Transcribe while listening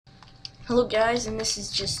Hello guys, and this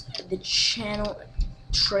is just the channel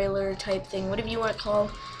trailer type thing, whatever you want to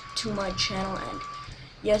call to my channel. And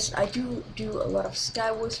yes, I do a lot of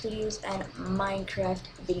Skywars videos and Minecraft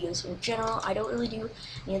videos in general. I don't really do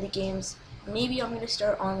any of the games. Maybe I'm going to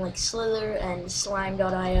start on like Slither and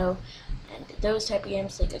Slime.io and those type of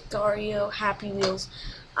games like Agario, Happy Wheels.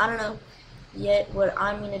 I don't know yet what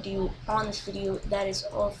I'm going to do on this video. That is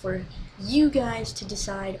all for you guys to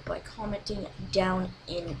decide by commenting down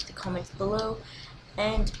in the comments below.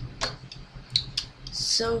 And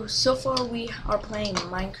so far we are playing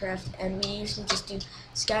Minecraft, and we usually just do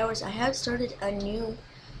Skywars. I have started a new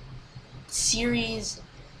series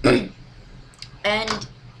and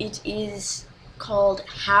it is called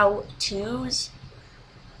How-Tos.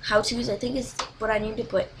 How-Tos, I think is what I named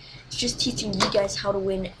it, but it's just teaching you guys how to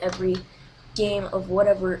win every game of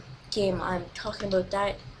whatever game I'm talking about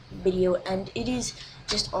that video, and it is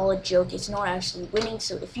just all a joke. It's not actually winning.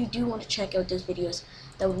 So if you do want to check out those videos,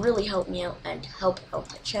 that would really help me out and help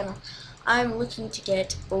out my channel. I'm looking to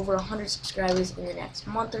get over 100 subscribers in the next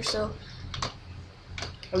month or so.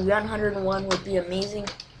 101 would be amazing.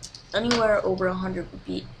 Anywhere over 100 would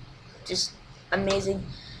be just amazing.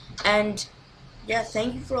 And yeah,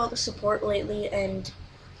 thank you for all the support lately. And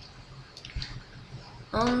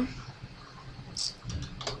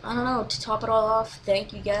I don't know, to top it all off,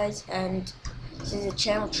 thank you guys, and this is a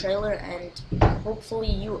channel trailer, and hopefully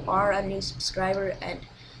you are a new subscriber and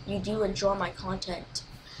you do enjoy my content.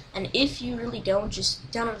 And if you really don't, just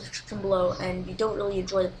down in the description below, and you don't really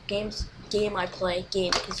enjoy the game I play,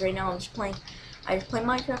 because right now I just play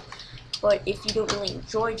Minecraft, but if you don't really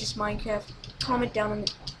enjoy just Minecraft, comment down in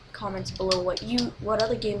the comments below what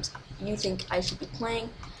other games you think I should be playing.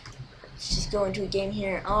 Let's just go into a game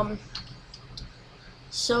here.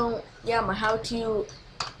 So yeah, my how-to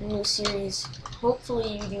new series.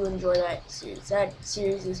 Hopefully you do enjoy that series. That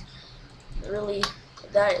series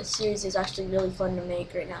is actually really fun to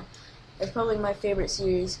make right now. It's probably my favorite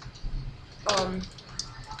series.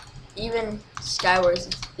 Even Skywars,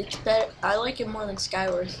 it's better. I like it more than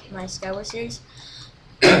Skywars. My Skywars series.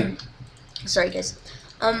 Sorry guys.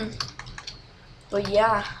 But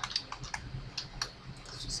yeah,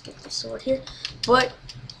 let's just get the sword here. But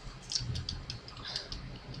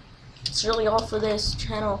it's really all for this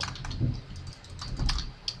channel.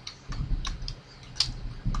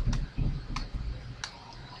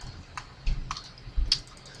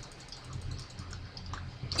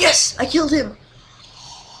 Yes, I killed him.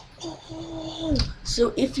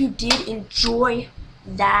 So if you did enjoy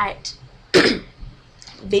that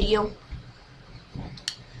video,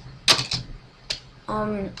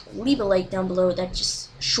 leave a like down below. That's just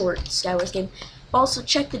short Skywars game. Also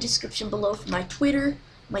check the description below for my Twitter,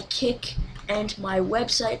 my Kick, and my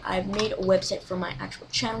website. I've made a website for my actual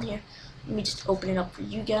channel here. Let me just open it up for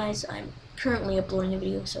you guys. I'm currently uploading a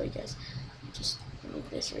video. Sorry guys. Just move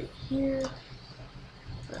this right here.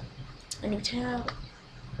 A new tab.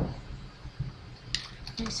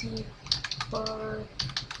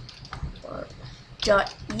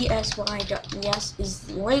 MCBarb.esy.es is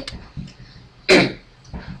the link.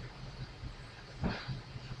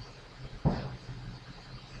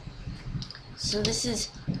 So this is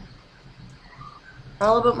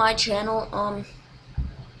all about my channel.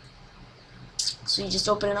 So you just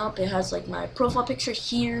open it up. It has like my profile picture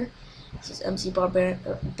here. It says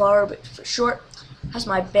MCBarb for short. It has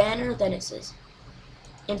my banner. Then it says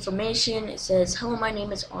information. It says, hello, my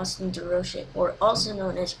name is Austin DeRoche, or also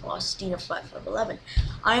known as Austina5511.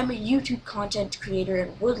 I am a YouTube content creator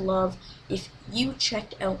and would love if you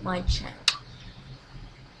checked out my channel.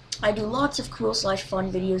 I do lots of cool /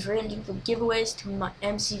 fun videos ranging from giveaways to my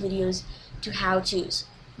MC videos to how-tos.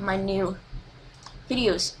 My new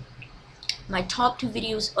videos, my top 2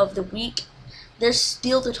 videos of the week, they're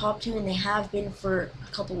still the top 2 and they have been for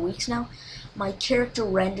a couple weeks now. My character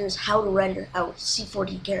renders, how to render out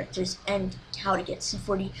C40 characters and how to get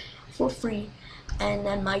C40 for free, and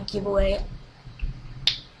then my giveaway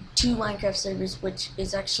 2 Minecraft servers, which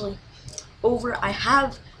is actually over. I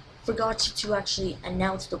have forgot to actually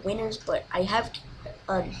announce the winners, but I have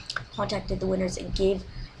contacted the winners and gave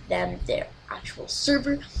them their actual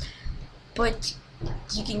server. But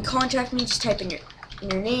you can contact me, just type in your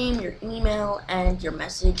name, your email, and your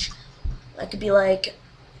message. That could be like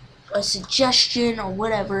a suggestion or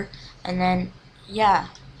whatever. And then yeah,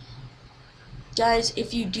 guys,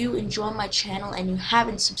 if you do enjoy my channel and you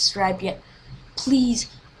haven't subscribed yet, please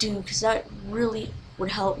do, because that really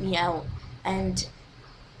would help me out. And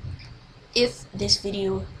if this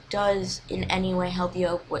video does in any way help you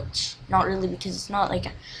out, which not really, because it's not like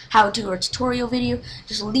a how-to or tutorial video,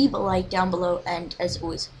 just leave a like down below, and as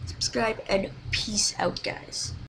always, subscribe, and peace out, guys.